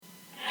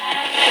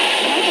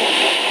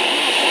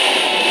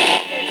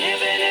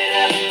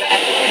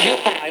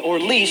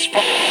these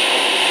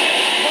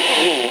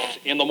rules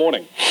in the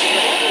morning.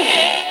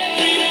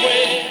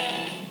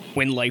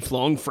 When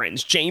lifelong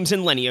friends James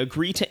and Lenny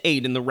agree to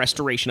aid in the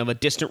restoration of a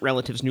distant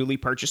relative's newly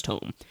purchased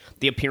home,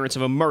 the appearance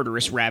of a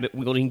murderous rabbit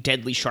wielding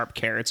deadly sharp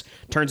carrots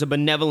turns a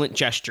benevolent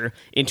gesture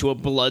into a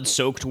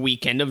blood-soaked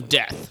weekend of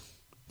death.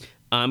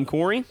 I'm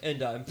Corey.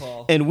 And I'm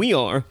Paul. And we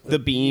are the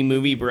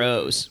B-Movie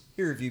Bros.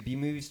 We review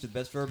B-movies to the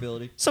best of our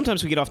ability.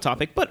 Sometimes we get off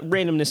topic, but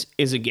randomness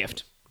is a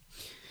gift.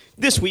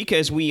 This week,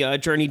 as we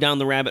journey down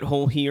the rabbit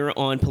hole here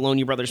on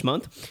Poloni Brothers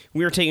Month,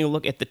 we are taking a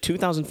look at the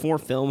 2004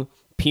 film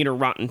Peter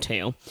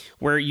Rottentail,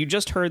 where you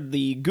just heard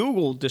the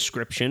Google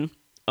description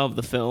of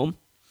the film.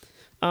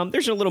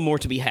 There's a little more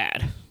to be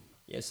had.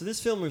 Yeah, so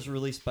this film was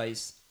released by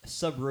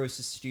Sub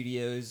Rosa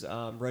Studios,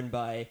 run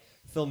by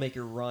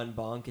filmmaker Ron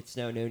Bonk. It's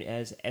now known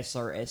as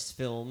SRS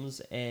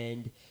Films,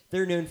 and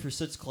they're known for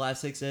such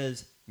classics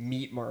as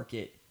Meat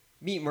Market,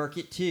 Meat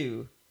Market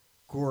 2,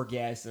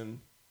 Gorgasm,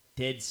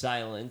 Dead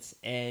Silence,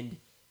 and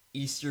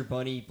Easter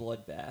Bunny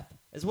Bloodbath,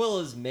 as well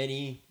as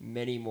many,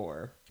 many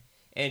more.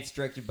 And it's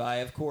directed by,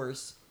 of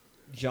course,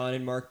 John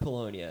and Mark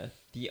Polonia,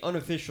 the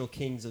unofficial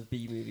kings of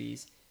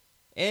B-movies.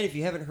 And if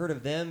you haven't heard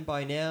of them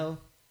by now,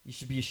 you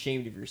should be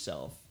ashamed of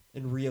yourself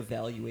and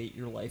reevaluate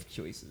your life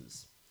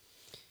choices.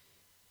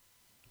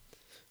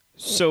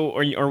 So,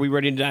 are we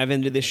ready to dive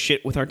into this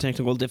shit with our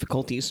technical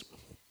difficulties?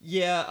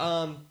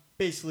 Yeah,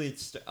 basically,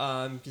 it's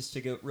just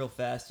to go real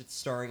fast, it's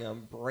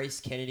starring Bryce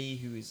Kennedy,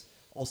 who is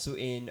also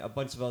in a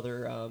bunch of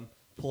other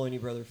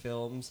Poloni Brother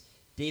films.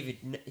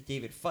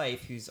 David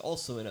Fife, who's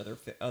also in other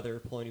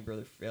Poloni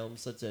Brother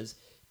films, such as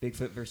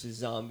Bigfoot vs.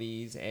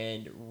 Zombies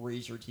and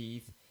Razor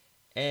Teeth.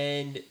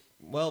 And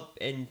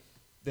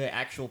the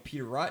actual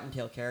Peter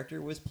Rottentail character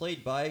was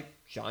played by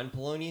John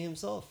Poloni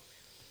himself.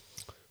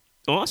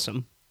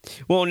 Awesome.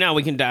 Well, now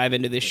we can dive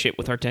into this shit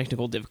with our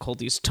technical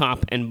difficulties,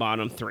 top and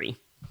bottom three.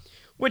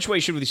 Which way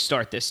should we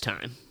start this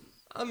time?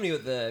 I'm going to go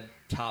with the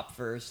top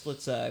first.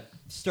 Let's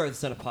start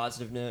this on a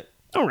positive note.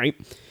 All right.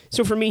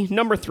 So for me,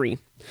 number 3.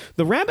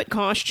 The rabbit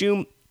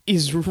costume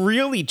is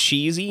really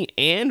cheesy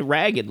and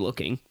ragged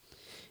looking.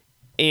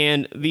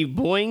 And the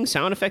boing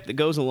sound effect that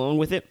goes along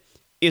with it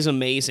is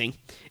amazing.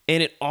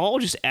 And it all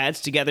just adds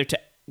together to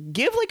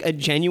give like a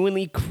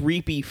genuinely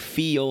creepy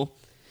feel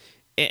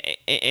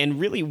and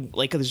really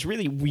like this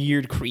really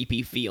weird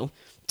creepy feel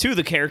to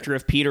the character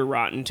of Peter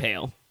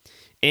Rottentail.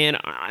 And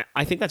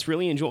I think that's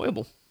really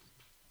enjoyable.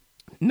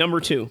 Number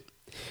 2.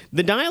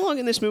 The dialogue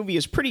in this movie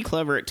is pretty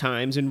clever at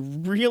times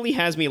and really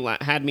had me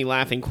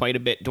laughing quite a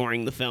bit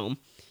during the film.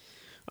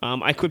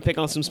 I could pick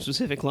on some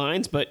specific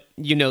lines, but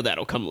you know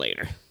that'll come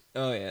later.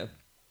 Oh, yeah.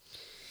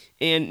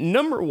 And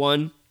number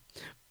 1,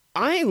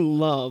 I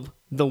love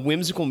the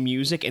whimsical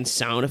music and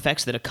sound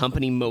effects that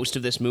accompany most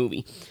of this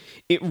movie.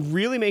 It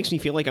really makes me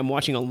feel like I'm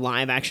watching a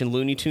live-action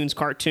Looney Tunes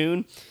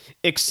cartoon,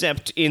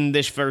 except in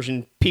this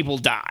version, people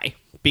die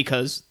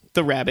because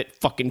the rabbit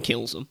fucking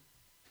kills them.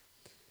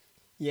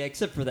 Yeah,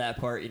 except for that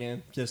part,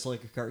 just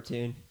like a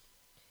cartoon.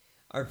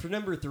 All right, for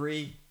number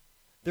 3,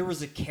 there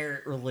was a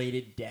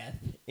carrot-related death.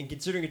 And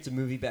considering it's a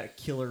movie about a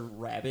killer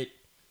rabbit,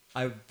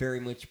 I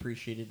very much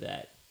appreciated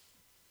that.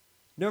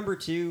 Number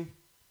 2,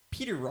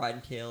 Peter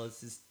Rottentail is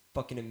just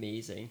fucking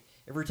amazing.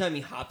 Every time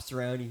he hops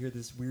around, you hear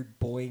this weird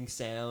boing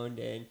sound,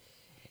 and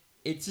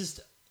it's just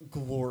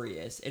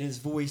glorious. And his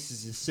voice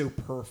is just so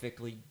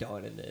perfectly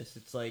done in this.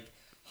 It's like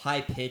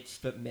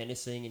high-pitched but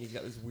menacing, and he's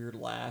got this weird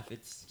laugh.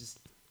 It's just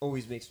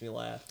always makes me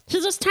laugh.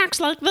 He just talks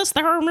like this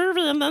the whole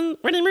movie, and then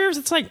when he moves,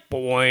 it's like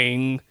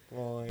boing,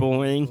 boing,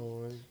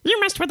 boing.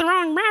 You messed with the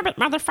wrong rabbit,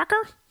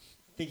 motherfucker.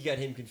 I think you got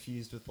him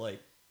confused with like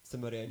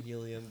somebody on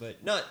helium,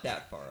 but not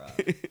that far off.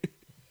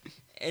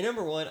 And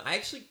number 1, I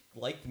actually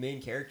like the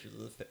main characters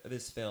of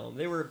this film.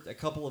 They were a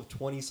couple of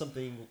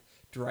 20-something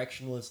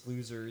directionless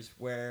losers,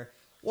 where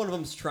one of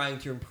them's trying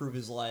to improve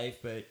his life,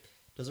 but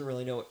doesn't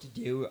really know what to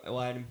do.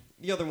 And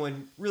the other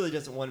one really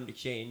doesn't want him to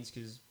change,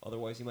 because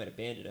otherwise he might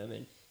abandon him,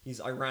 and he's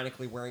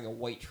ironically wearing a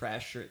white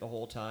trash shirt the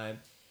whole time.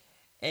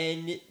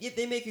 And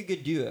they make a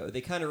good duo.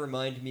 They kind of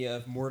remind me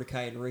of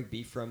Mordecai and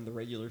Rigby from the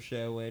regular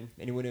show, and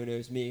anyone who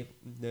knows me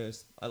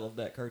knows I love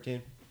that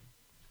cartoon.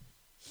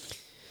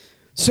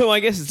 So I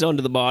guess it's on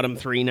to the bottom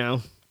 3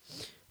 now.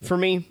 For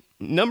me,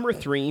 number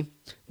 3,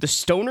 the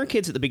stoner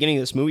kids at the beginning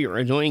of this movie are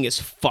annoying as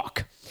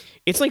fuck.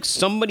 It's like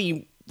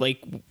somebody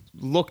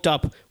looked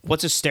up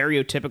what's a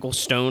stereotypical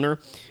stoner,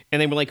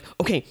 and they were like,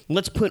 okay,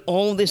 let's put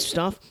all this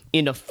stuff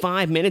into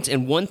 5 minutes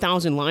and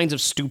 1,000 lines of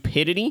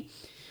stupidity,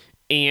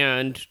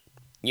 and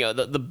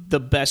the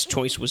best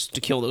choice was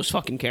to kill those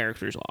fucking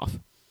characters off.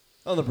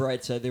 On the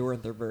bright side, they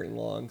weren't there very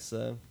long,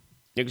 so...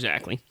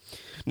 Exactly.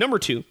 Number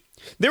 2,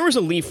 there was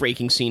a leaf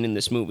raking scene in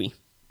this movie.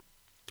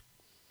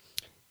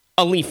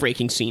 A leaf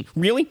raking scene.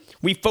 Really?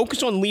 We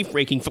focused on leaf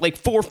raking for like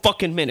 4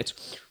 fucking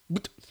minutes.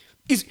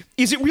 Is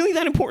it really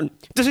that important?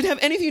 Does it have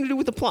anything to do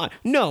with the plot?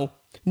 No.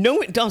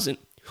 No, it doesn't.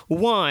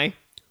 Why?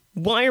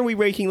 Why are we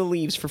raking the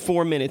leaves for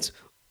 4 minutes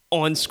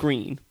on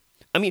screen?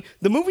 I mean,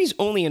 the movie's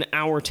only an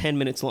hour, 10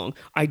 minutes long.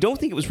 I don't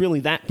think it was really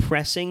that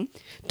pressing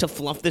to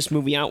fluff this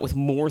movie out with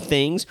more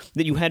things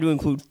that you had to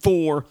include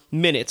 4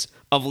 minutes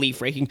of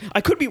leaf raking.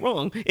 I could be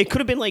wrong. It could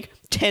have been like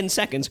 10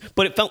 seconds,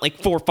 but it felt like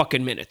 4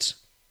 fucking minutes.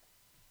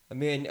 I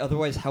mean,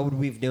 otherwise, how would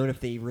we have known if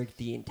they raked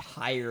the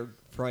entire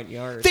front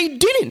yard? They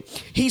didn't!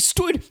 He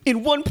stood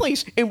in one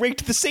place and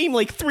raked the same,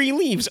 like, 3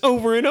 leaves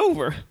over and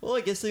over. Well,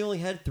 I guess they only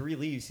had 3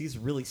 leaves. He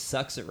really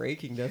sucks at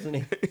raking, doesn't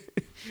he?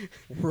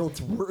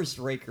 World's worst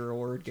raker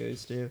award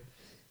goes to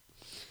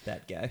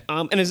that guy.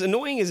 And as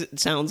annoying as it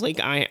sounds like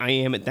I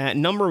am at that,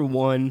 number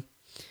 1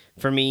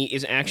 for me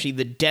is actually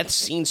the death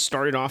scene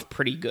started off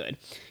pretty good.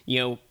 You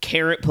know,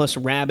 carrot plus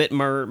rabbit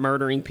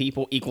murdering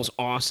people equals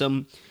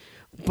awesome.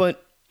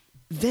 But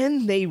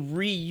then they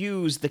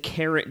reuse the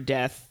carrot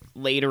death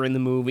later in the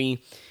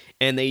movie,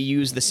 and they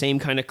use the same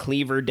kind of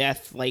cleaver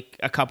death like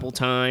a couple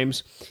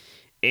times.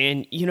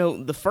 And, you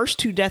know, the first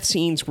 2 death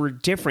scenes were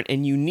different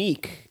and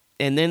unique,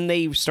 and then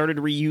they started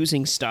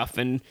reusing stuff,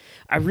 and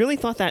I really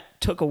thought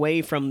that took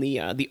away from the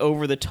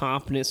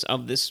over-the-topness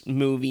of this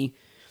movie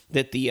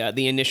that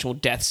the initial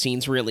death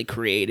scenes really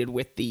created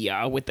with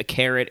the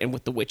carrot and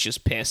with the witch's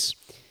piss.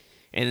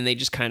 And then they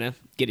just kind of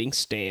getting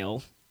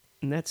stale.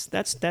 And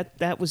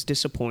that was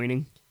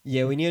disappointing.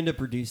 Yeah, when you end up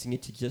reducing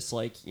it to just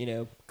like, you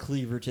know,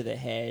 cleaver to the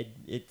head,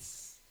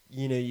 it's,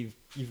 you know,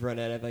 you've run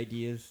out of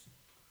ideas.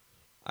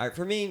 All right,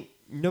 for me,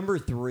 number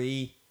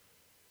 3,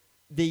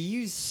 they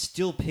use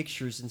still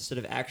pictures instead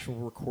of actual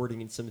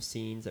recording in some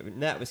scenes. I mean,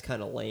 that was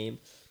kind of lame.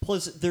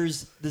 Plus,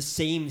 there's the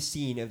same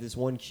scene of this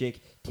one chick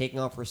taking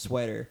off her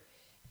sweater,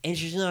 and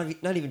she's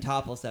not even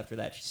topless after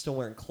that. She's still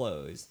wearing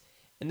clothes,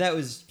 and that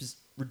was just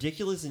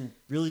ridiculous and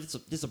really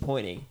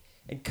disappointing.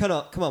 And come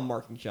on,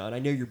 Mark and John, I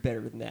know you're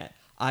better than that.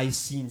 I've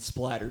seen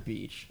Splatter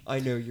Beach. I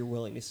know you're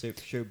willing to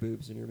show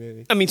boobs in your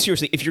movie. I mean,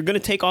 seriously, if you're going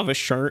to take off a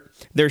shirt,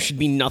 there should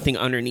be nothing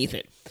underneath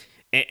it.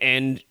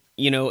 And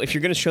you know, if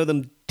you're going to show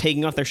them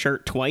taking off their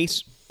shirt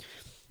twice,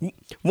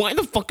 why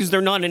the fuck is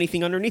there not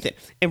anything underneath it?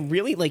 And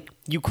really, like,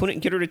 you couldn't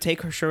get her to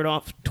take her shirt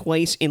off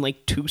twice in,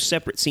 like, 2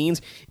 separate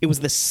scenes? It was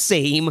the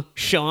same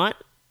shot?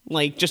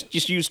 Like,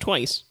 just used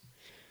twice.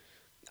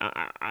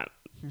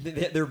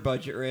 Their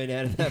budget ran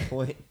out at that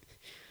point.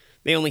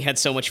 They only had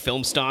so much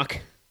film stock.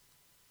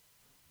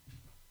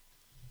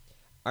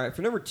 All right,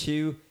 for number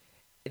 2,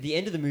 at the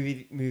end of the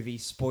movie,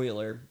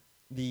 spoiler,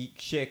 the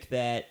chick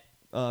that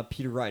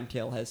Peter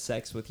Rottentail has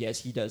sex with,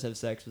 yes, he does have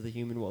sex with a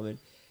human woman,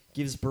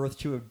 gives birth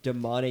to a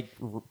demonic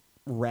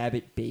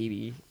rabbit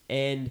baby.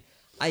 And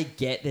I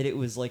get that it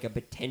was like a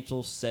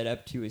potential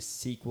setup to a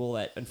sequel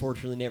that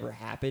unfortunately never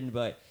happened,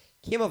 but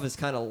came off as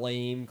kind of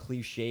lame,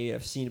 cliche.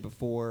 I've seen it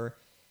before.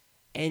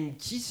 And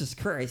Jesus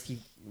Christ,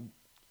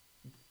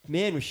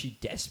 man, was she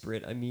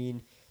desperate. I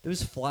mean,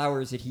 those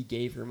flowers that he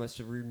gave her must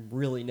have been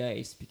really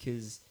nice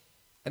because,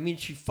 I mean,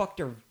 she fucked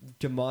a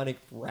demonic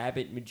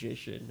rabbit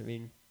magician. I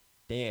mean,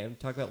 damn,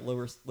 talk about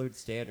low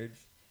standards.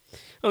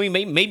 I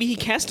mean, maybe he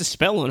cast a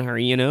spell on her,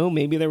 you know?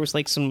 Maybe there was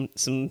like some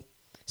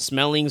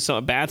smelling,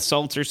 some bath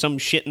salts or some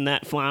shit in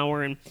that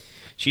flower, and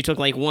she took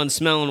like one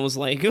smell and was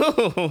like,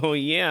 oh,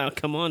 yeah,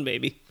 come on,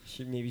 baby.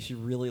 Maybe she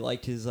really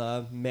liked his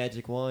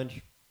magic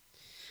wand.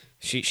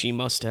 She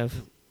must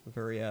have. A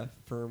very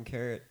firm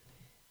carrot.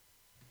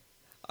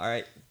 All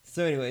right.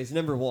 So, anyways,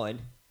 number 1,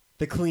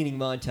 the cleaning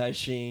montage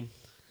scene.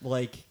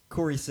 Like,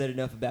 Corey said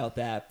enough about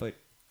that, but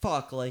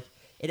fuck, like,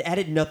 it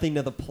added nothing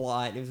to the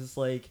plot. It was just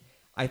like,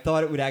 I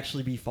thought it would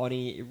actually be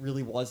funny. It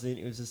really wasn't.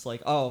 It was just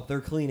like, oh,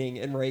 they're cleaning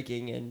and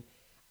raking, and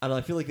I don't know.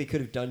 I feel like they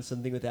could have done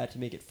something with that to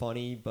make it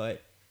funny,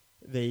 but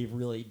they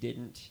really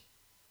didn't.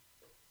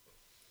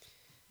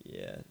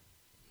 Yeah.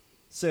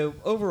 So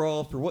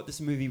overall, for what this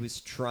movie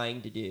was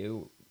trying to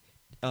do,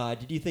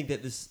 did you think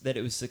that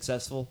it was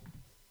successful?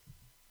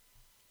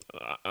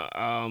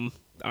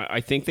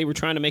 I think they were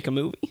trying to make a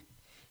movie.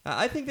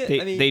 I think that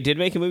they did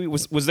make a movie.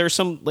 Was there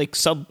some like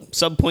sub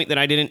point that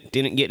I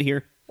didn't get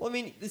here? Well, I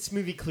mean, this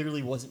movie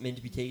clearly wasn't meant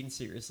to be taken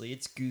seriously.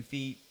 It's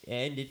goofy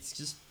and it's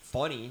just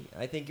funny.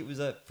 I think it was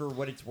for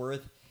what it's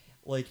worth,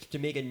 like to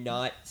make a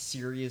not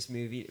serious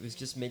movie. It was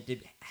just meant to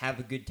have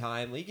a good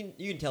time. Like,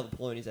 you can tell the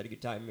Polonius had a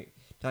good time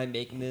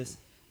making this.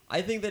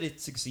 I think that it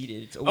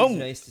succeeded. It's always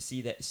nice to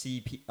see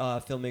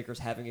filmmakers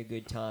having a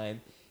good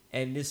time,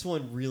 and this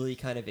one really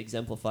kind of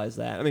exemplifies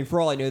that. I mean,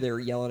 for all I know, they were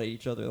yelling at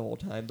each other the whole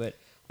time, but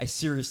I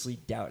seriously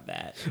doubt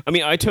that. I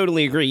mean, I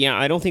totally agree. Yeah,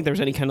 I don't think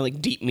there's any kind of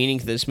like deep meaning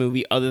to this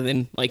movie other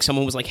than like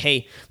someone was like,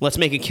 "Hey, let's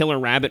make a killer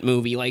rabbit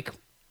movie," like,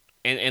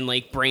 and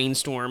like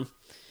brainstorm.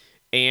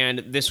 And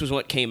this was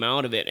what came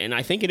out of it. And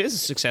I think it is a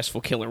successful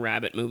killer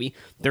rabbit movie.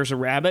 There's a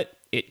rabbit.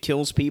 It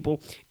kills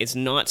people. It's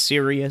not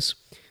serious.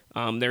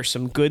 There's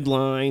some good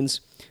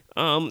lines.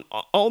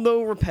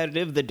 Although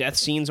repetitive, the death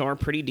scenes are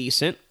pretty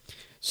decent.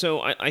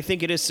 So I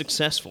think it is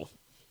successful.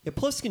 Yeah,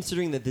 plus,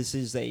 considering that this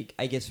is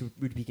I guess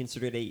would be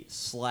considered a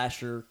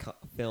slasher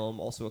film,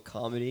 also a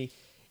comedy,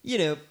 you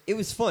know, it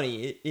was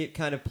funny. It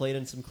kind of played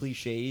on some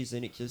cliches,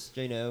 and it just,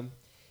 you know,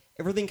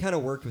 everything kind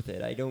of worked with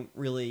it. I don't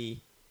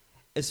really,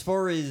 as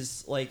far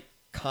as, like,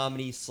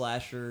 comedy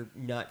slasher,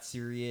 not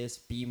serious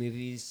B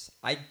movies,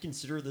 I'd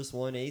consider this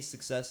one a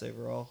success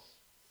overall.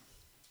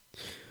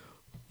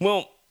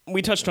 Well,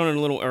 we touched on it a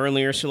little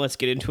earlier, so let's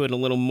get into it a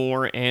little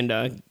more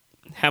and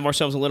have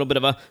ourselves a little bit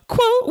of a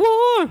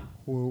quote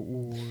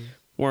war.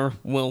 Where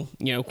we'll,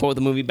 quote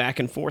the movie back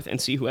and forth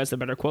and see who has the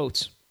better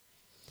quotes.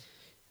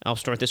 I'll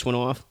start this one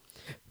off.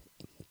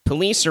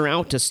 Police are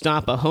out to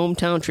stop a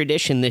hometown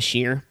tradition this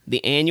year,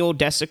 the annual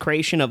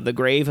desecration of the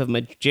grave of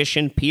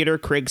magician Peter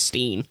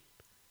Krigstein.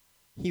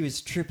 He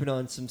was tripping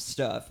on some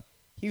stuff.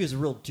 He was a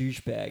real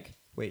douchebag.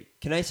 Wait,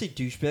 can I say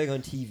douchebag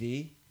on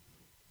TV?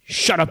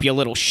 Shut up, you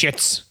little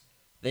shits.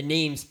 The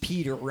name's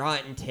Peter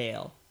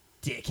Rottentail,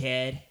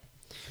 dickhead.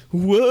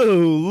 Whoa,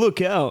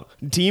 look out.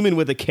 Demon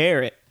with a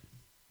carrot.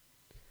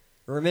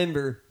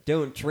 Remember,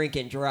 don't drink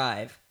and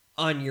drive.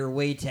 On your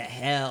way to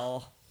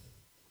hell.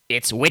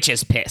 It's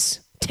witch's piss.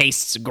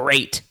 Tastes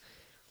great.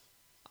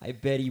 I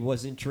bet he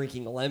wasn't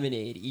drinking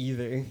lemonade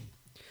either.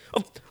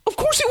 Of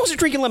course he wasn't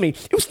drinking lemonade.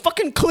 It was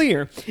fucking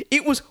clear.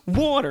 It was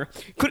water.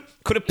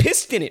 Could have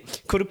pissed in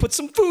it. Could have put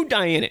some food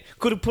dye in it.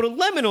 Could have put a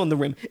lemon on the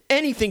rim.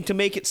 Anything to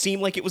make it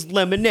seem like it was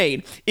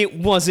lemonade. It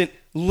wasn't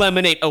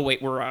lemonade. Oh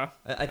wait, we're I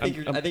think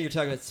you're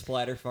talking about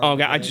Splatter Farm. Oh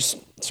god,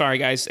 sorry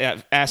guys,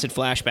 acid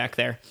flashback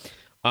there.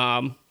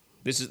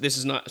 This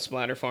is not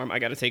Splatter Farm. I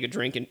got to take a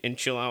drink and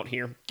chill out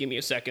here. Give me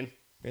a second.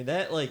 And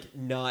that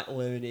not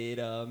lemonade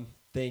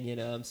thing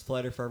in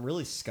Splatter Farm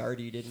really scarred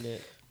you, didn't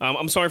it?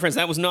 I'm sorry, friends.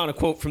 That was not a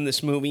quote from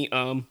this movie.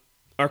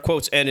 Our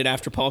quotes ended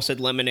after Paul said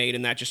lemonade,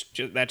 and that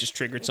just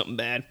triggered something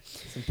bad.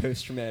 Some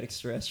post-traumatic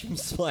stress from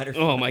Splatter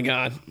Farm. Oh my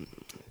god.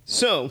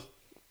 So,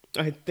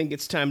 I think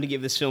it's time to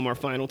give this film our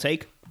final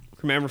take.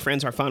 Remember,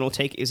 friends, our final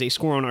take is a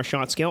score on our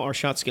shot scale. Our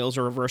shot scale is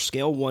a reverse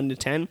scale, 1 to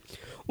 10.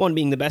 1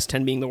 being the best,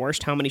 10 being the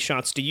worst. How many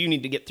shots do you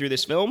need to get through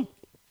this film?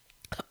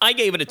 I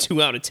gave it a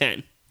 2 out of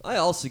 10. I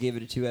also gave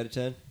it a 2 out of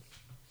 10.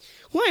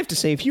 Well, I have to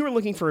say, if you are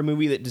looking for a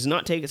movie that does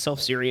not take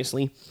itself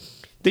seriously,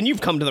 then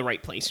you've come to the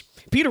right place.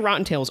 Peter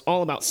Rottentail is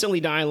all about silly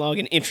dialogue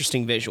and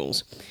interesting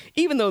visuals.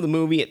 Even though the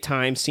movie at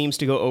times seems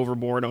to go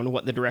overboard on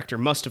what the director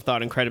must have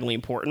thought incredibly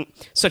important,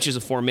 such as a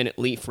 4-minute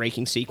leaf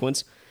raking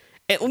sequence,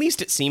 at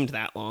least it seemed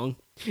that long.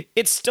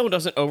 It still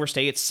doesn't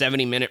overstay its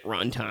 70-minute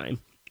runtime.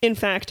 In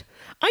fact,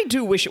 I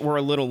do wish it were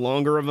a little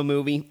longer of a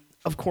movie.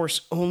 Of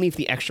course, only if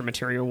the extra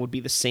material would be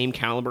the same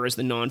caliber as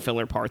the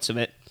non-filler parts of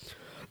it.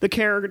 The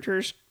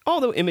characters,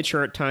 although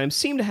immature at times,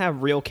 seem to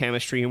have real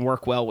chemistry and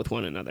work well with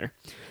one another.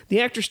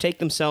 The actors take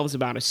themselves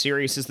about as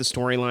serious as the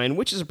storyline,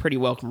 which is a pretty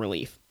welcome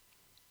relief.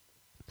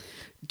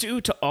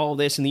 Due to all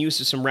this and the use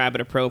of some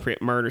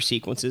rabbit-appropriate murder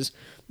sequences,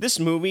 this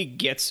movie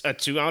gets a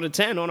 2 out of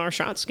 10 on our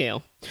shot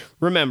scale.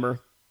 Remember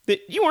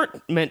that you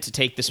aren't meant to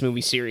take this movie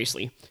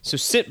seriously, so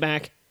sit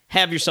back,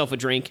 have yourself a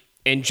drink,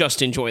 and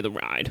just enjoy the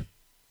ride.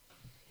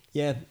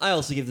 Yeah, I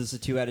also give this a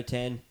 2 out of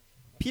 10.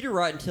 Peter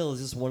Rottentail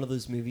is just one of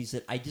those movies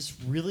that I just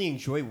really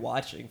enjoy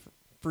watching.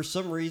 For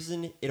some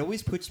reason, it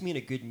always puts me in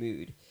a good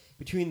mood.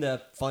 Between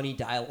the funny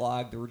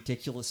dialogue, the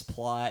ridiculous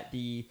plot,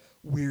 the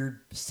weird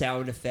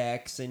sound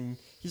effects, and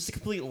just the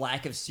complete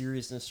lack of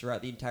seriousness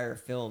throughout the entire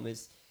film,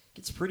 it's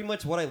pretty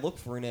much what I look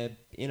for in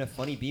a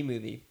funny B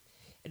movie.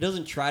 It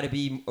doesn't try to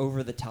be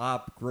over the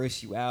top,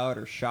 gross you out,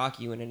 or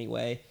shock you in any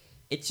way.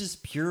 It's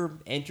just pure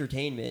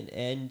entertainment,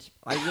 and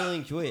I really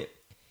enjoy it.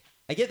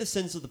 I get the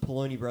sense that the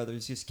Poloni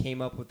brothers just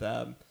came up with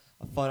a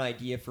fun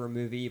idea for a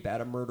movie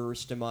about a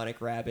murderous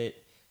demonic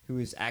rabbit who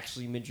is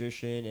actually a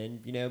magician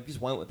and,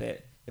 just went with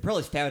it. They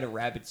probably found a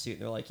rabbit suit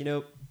and they're like,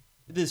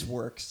 this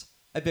works.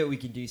 I bet we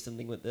can do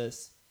something with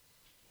this.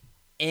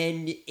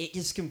 And it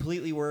just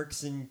completely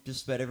works in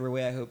just about every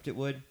way I hoped it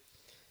would.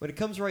 When it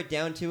comes right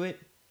down to it,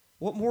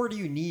 what more do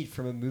you need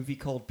from a movie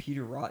called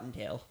Peter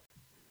Rottentail?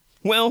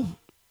 Well,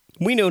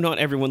 we know not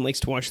everyone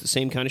likes to watch the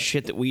same kind of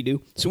shit that we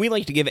do, so we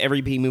like to give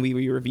every B-movie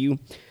we review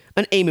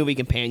an A-movie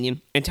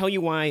companion and tell you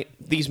why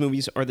these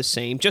movies are the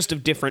same, just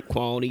of different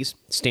qualities,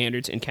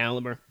 standards, and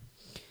caliber.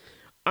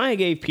 I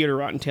gave Peter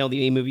Rottentail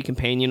the A-movie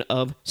companion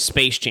of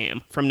Space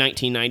Jam from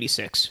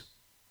 1996.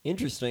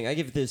 Interesting. I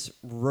give this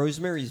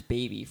Rosemary's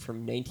Baby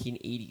from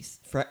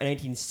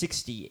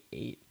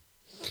 1968.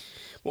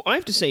 Well, I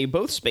have to say,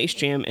 both Space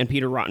Jam and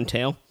Peter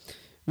Rottentail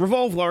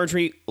revolve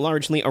largely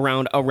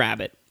around a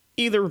rabbit,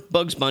 either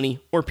Bugs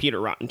Bunny or Peter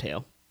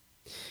Rottentail.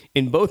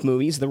 In both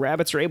movies, the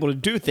rabbits are able to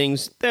do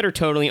things that are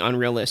totally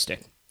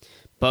unrealistic.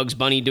 Bugs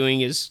Bunny doing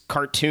his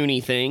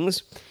cartoony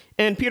things,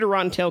 and Peter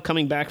Rottentail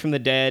coming back from the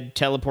dead,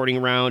 teleporting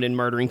around, and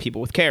murdering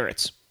people with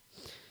carrots.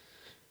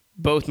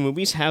 Both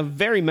movies have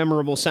very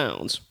memorable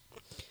sounds.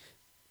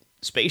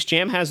 Space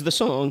Jam has the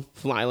song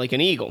Fly Like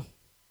an Eagle.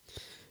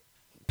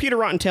 Peter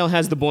Rottentail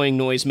has the boing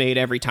noise made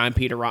every time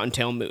Peter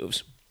Rottentail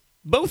moves.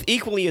 Both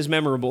equally as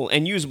memorable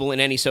and usable in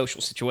any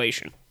social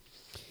situation.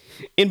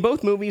 In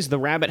both movies, the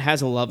rabbit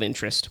has a love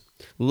interest.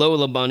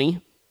 Lola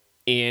Bunny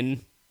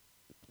in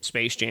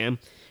Space Jam,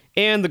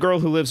 and the girl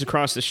who lives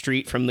across the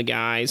street from the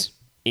guys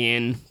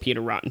in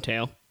Peter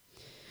Rottentail.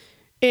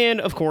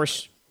 And, of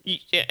course,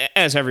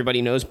 as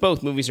everybody knows,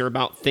 both movies are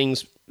about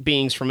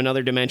beings from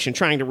another dimension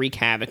trying to wreak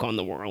havoc on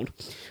the world.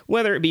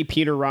 Whether it be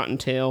Peter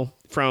Rottentail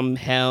from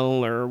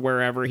hell or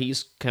wherever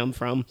he's come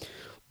from,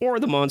 or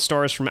the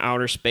Monstars from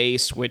outer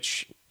space,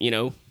 which,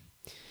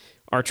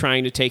 are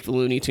trying to take the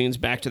Looney Tunes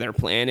back to their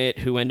planet,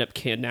 who end up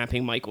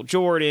kidnapping Michael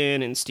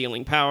Jordan and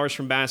stealing powers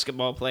from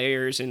basketball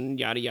players and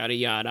yada, yada,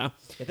 yada.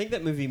 I think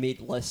that movie made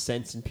less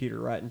sense than Peter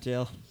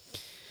Rottentail.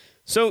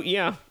 So,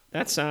 yeah,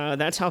 that's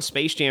how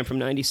Space Jam from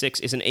 96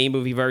 is an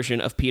A-movie version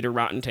of Peter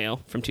Rottentail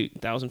from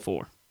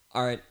 2004.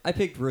 All right, I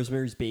picked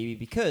Rosemary's Baby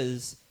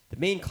because the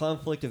main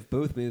conflict of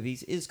both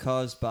movies is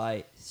caused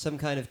by some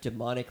kind of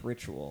demonic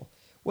ritual,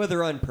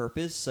 whether on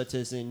purpose, such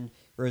as in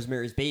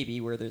Rosemary's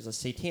Baby, where there's a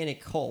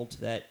satanic cult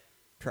that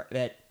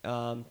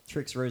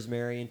tricks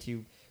Rosemary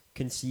into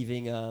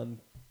conceiving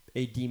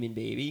a demon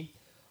baby,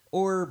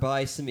 or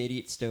by some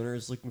idiot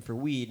stoners looking for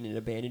weed in an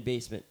abandoned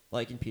basement,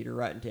 like in Peter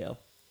Rottentail.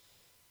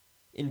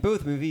 In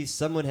both movies,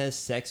 someone has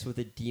sex with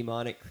a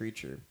demonic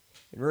creature.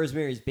 In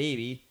Rosemary's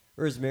Baby,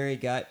 Rosemary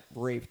got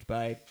raped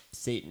by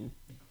Satan.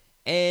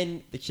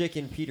 And the chick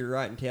in Peter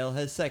Rottentail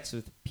has sex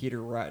with Peter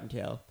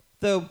Rottentail,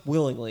 though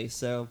willingly,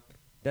 so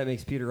that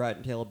makes Peter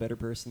Rottentail a better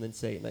person than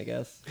Satan, I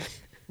guess.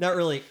 Not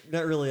really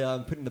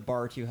putting the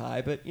bar too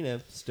high, but,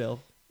 still.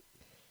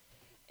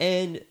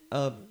 And,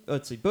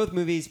 let's see, both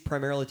movies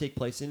primarily take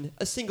place in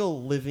a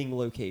single living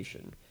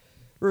location.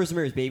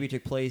 Rosemary's Baby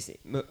took place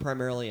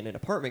primarily in an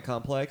apartment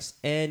complex,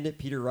 and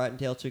Peter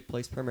Rottentail took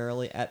place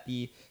primarily at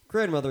the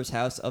grandmother's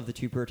house of the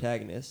two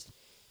protagonists.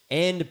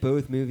 And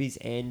both movies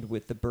end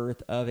with the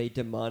birth of a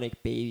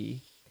demonic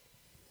baby.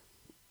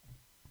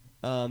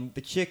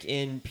 The chick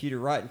in Peter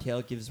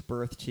Rottentail gives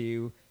birth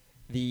to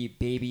the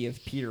baby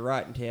of Peter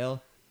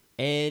Rottentail.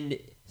 And,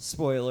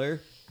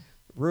 spoiler,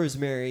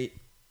 Mary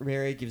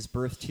gives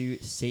birth to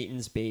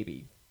Satan's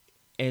baby.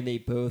 And they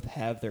both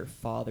have their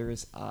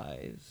father's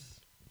eyes.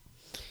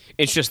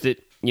 It's just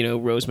that,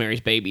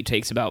 Rosemary's Baby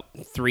takes about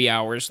 3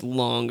 hours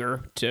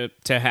longer to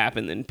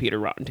happen than Peter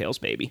Rottentail's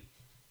Baby.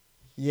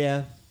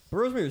 Yeah, but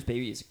Rosemary's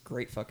Baby is a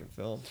great fucking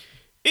film.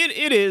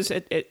 It is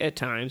at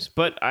times,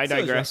 but I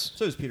digress.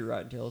 So is Peter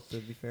Rottentail, to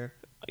be fair.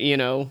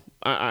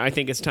 I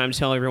think it's time to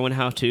tell everyone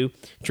how to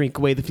drink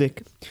away the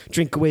flick.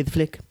 Drink away the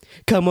flick.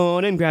 Come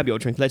on and grab your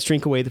drink. Let's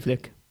drink away the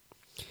flick.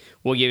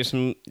 We'll give you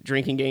some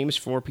drinking games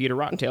for Peter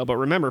Rottentail, but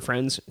remember,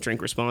 friends, drink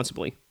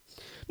responsibly.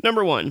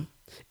 Number 1,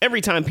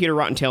 every time Peter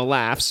Rottentail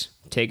laughs,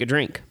 take a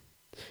drink.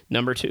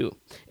 Number 2,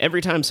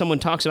 every time someone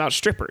talks about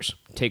strippers,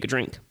 take a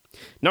drink.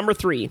 Number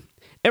 3,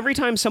 every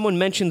time someone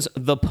mentions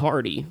the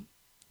party,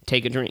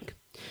 take a drink.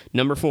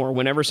 Number 4,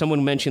 whenever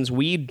someone mentions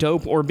weed,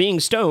 dope, or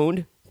being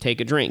stoned, take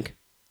a drink.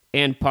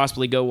 And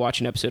possibly go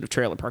watch an episode of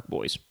Trailer Park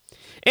Boys.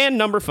 And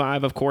number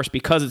 5, of course,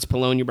 because it's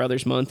Polonia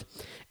Brothers Month,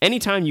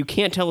 anytime you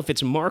can't tell if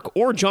it's Mark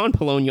or John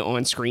Polonia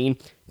on screen,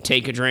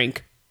 take a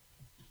drink.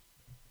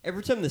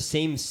 Every time the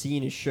same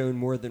scene is shown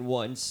more than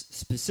once,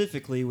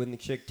 specifically when the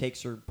chick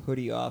takes her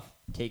hoodie off,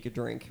 take a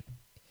drink.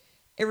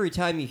 Every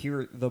time you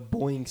hear the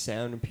boing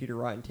sound and Peter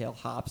Rottentail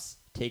hops,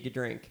 take a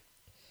drink.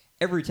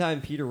 Every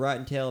time Peter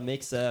Rottentail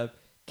makes a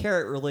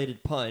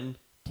carrot-related pun,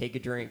 take a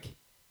drink.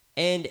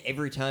 And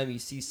every time you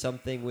see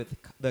something with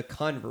the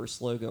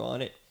Converse logo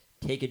on it,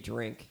 take a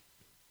drink.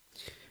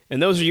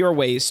 And those are your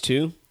ways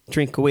to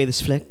drink away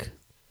this flick.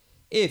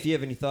 If you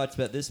have any thoughts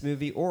about this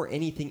movie or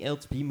anything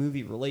else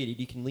B-movie related,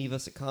 you can leave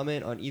us a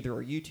comment on either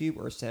our YouTube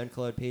or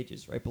SoundCloud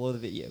pages right below the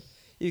video.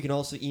 You can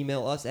also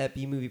email us at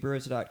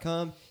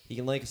bmoviebros.com. You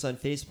can like us on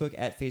Facebook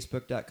at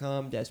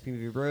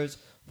facebook.com/bmoviebros.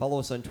 Follow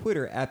us on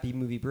Twitter at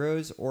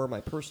bmoviebros or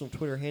my personal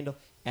Twitter handle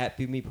at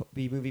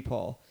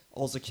bmoviepaul.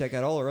 Also check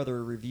out all our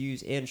other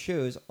reviews and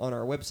shows on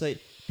our website,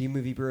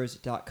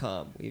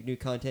 bmoviebros.com. We have new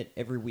content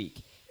every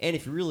week. And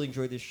if you really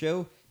enjoyed this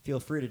show, feel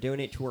free to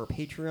donate to our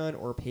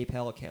Patreon or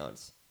PayPal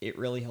accounts. It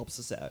really helps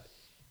us out.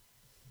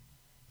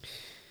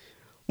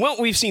 Well,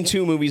 we've seen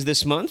 2 movies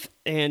this month,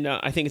 and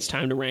I think it's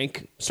time to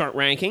start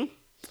ranking.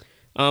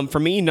 For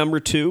me, number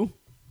 2,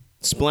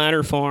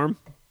 Splatter Farm.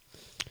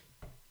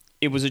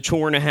 It was a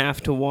chore and a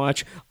half to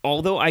watch,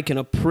 although I can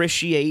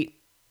appreciate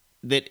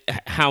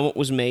how it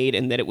was made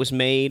and that it was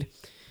made,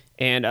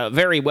 and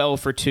very well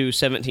for 2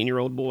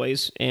 17-year-old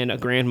boys and a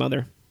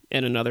grandmother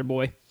and another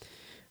boy.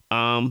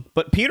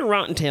 But Peter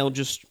Rottentail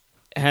just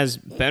has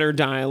better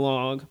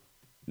dialogue,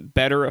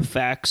 better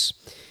effects,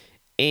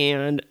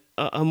 and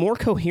a more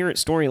coherent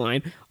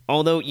storyline,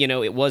 although,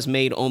 it was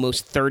made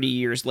almost 30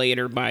 years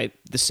later by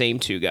the same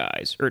 2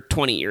 guys, or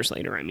 20 years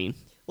later, I mean.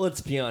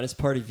 Let's be honest,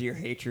 part of your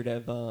hatred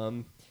of,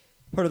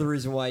 part of the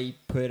reason why you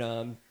put,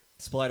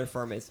 Splatter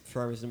Farm as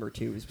number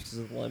 2 is because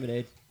of the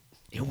lemonade.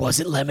 It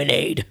wasn't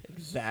lemonade.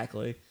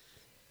 Exactly.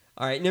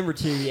 All right, number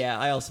 2, yeah,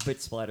 I also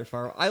picked Splatter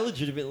Farm. I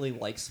legitimately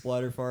like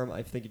Splatter Farm.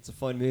 I think it's a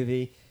fun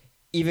movie,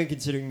 even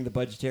considering the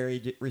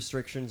budgetary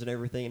restrictions and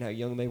everything and how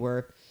young they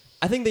were.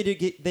 I think they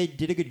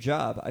did a good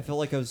job. I felt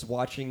like I was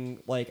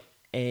watching like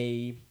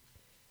a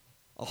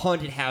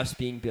haunted house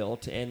being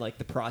built and like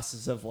the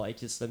process of like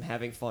just them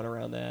having fun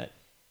around that.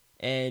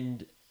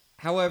 And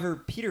however,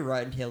 Peter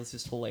Rottentail is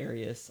just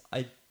hilarious.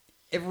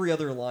 every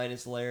other line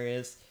is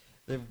hilarious.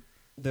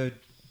 The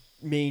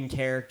main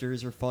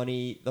characters are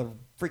funny. The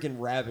freaking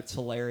rabbit's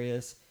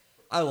hilarious.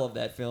 I love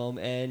that film,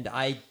 and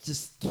I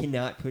just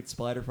cannot put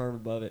Spider Farm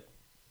above it.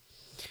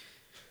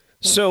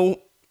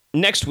 So,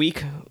 next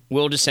week,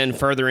 we'll descend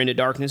further into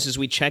darkness as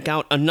we check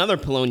out another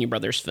Polonia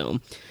Brothers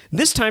film,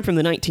 this time from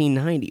the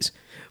 1990s.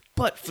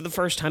 But for the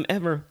first time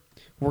ever,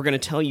 we're going to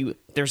tell you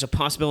there's a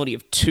possibility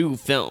of 2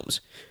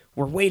 films.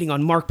 We're waiting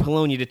on Mark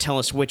Polonia to tell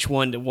us which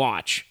one to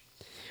watch.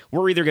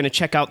 We're either going to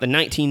check out the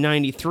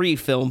 1993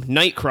 film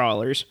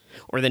Nightcrawlers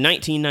or the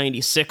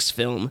 1996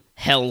 film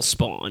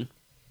Hellspawn.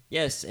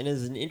 Yes, and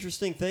as an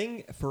interesting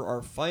thing, for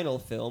our final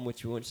film,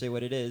 which we won't say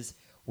what it is,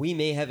 we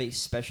may have a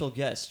special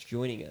guest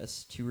joining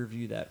us to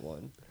review that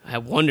one. I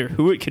wonder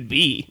who it could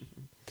be.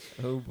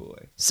 Oh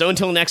boy. So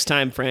until next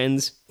time,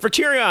 friends, for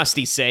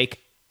curiosity's sake,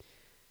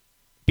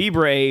 be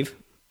brave,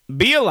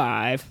 be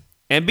alive,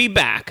 and be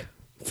back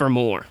for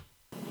more.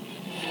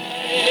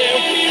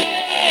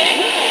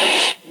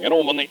 Jag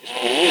lovar ni.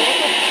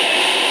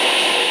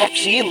 Och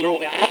sen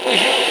då.